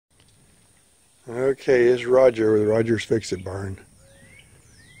Okay, it's Roger with Roger's Fix-It Barn.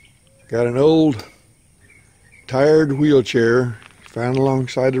 Got an old, tired wheelchair found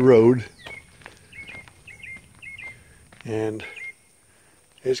alongside the road, and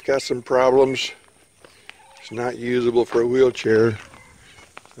it's got some problems. It's not usable for a wheelchair.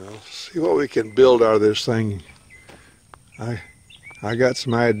 So let's see what we can build out of this thing. I got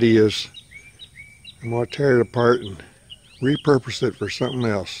some ideas. I'm going to tear it apart and repurpose it for something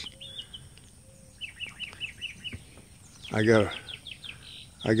else. I got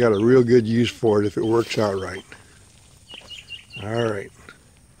a real good use for it if it works out right. All right,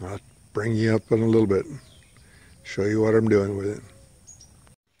 I'll bring you up in a little bit, show you what I'm doing with it.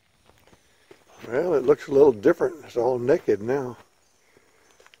 Well, it looks a little different. It's all naked now.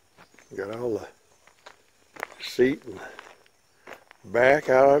 Got all the seat and back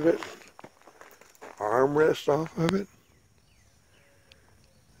out of it, armrest off of it.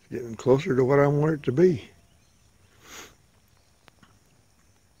 It's getting closer to what I want it to be.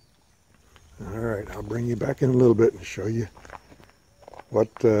 All right, I'll bring you back in a little bit and show you what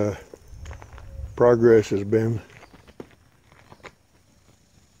progress has been.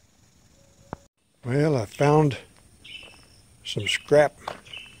 Well, I found some scrap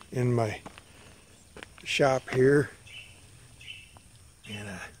in my shop here, and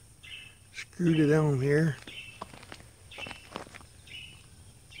I screwed it on here.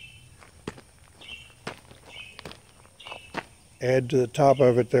 Add to the top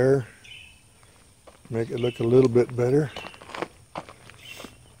of it there. Make it look a little bit better. All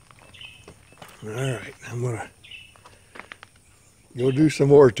right, I'm gonna go do some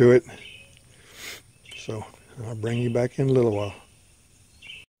more to it. So I'll bring you back in a little while.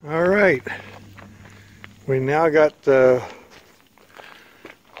 All right, we now got a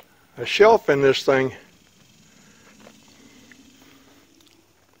shelf in this thing.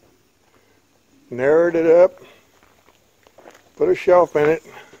 Narrowed it up, put a shelf in it.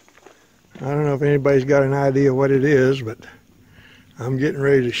 I don't know if anybody's got an idea what it is, but I'm getting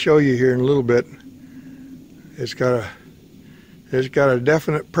ready to show you here in a little bit. It's got a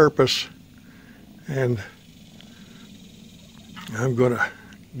definite purpose, and I'm gonna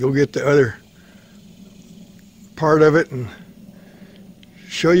go get the other part of it and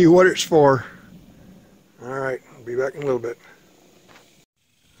show you what it's for. All right, I'll be back in a little bit.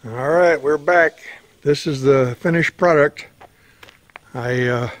 All right, we're back. This is the finished product.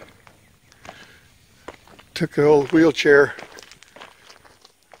 I took the old wheelchair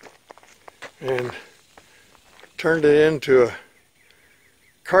and turned it into a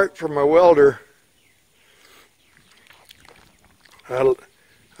cart for my welder.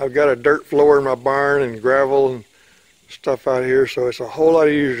 I've got a dirt floor in my barn and gravel and stuff out here, so it's a whole lot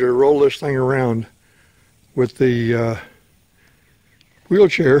easier to roll this thing around with the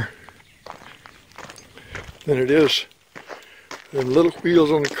wheelchair than it is than little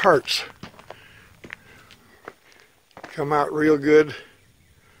wheels on the carts. Come out real good.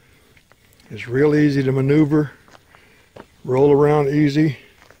 It's real easy to maneuver, roll around easy.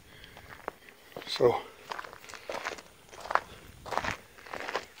 So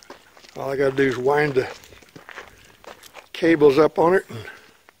all I gotta do is wind the cables up on it, and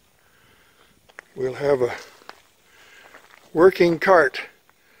we'll have a working cart.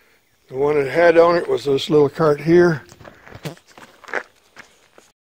 The one it had on it was this little cart here.